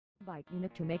By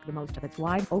Munich to make the most of its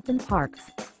wide open parks,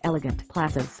 elegant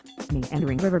plazas,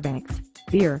 meandering riverbanks,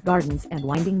 beer gardens and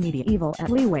winding medieval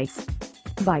alleyways.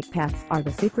 Bike paths are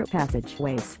the secret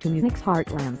passageways to Munich's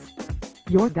heartlands.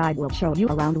 Your guide will show you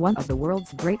around one of the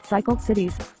world's great cycle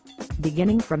cities.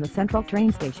 Beginning from the central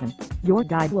train station, your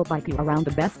guide will bike you around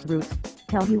the best routes,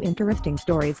 tell you interesting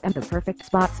stories and the perfect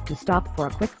spots to stop for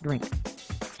a quick drink.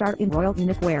 Start in Royal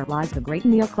Munich, where lies the great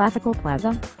neoclassical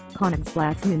plaza,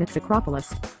 Königsplatz, Munich's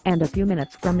Acropolis, and a few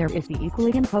minutes from there is the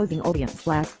equally imposing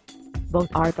Odeonsplatz. Both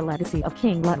are the legacy of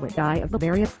King Ludwig I of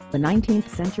Bavaria, the 19th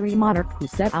century monarch who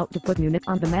set out to put Munich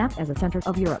on the map as a center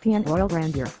of European royal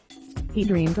grandeur. He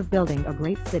dreamed of building a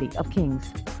great city of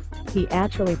kings. He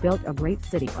actually built a great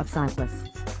city of cyclists.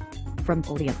 From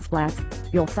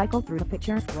Odeonsplatz, you'll cycle through the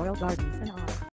picturesque royal gardens,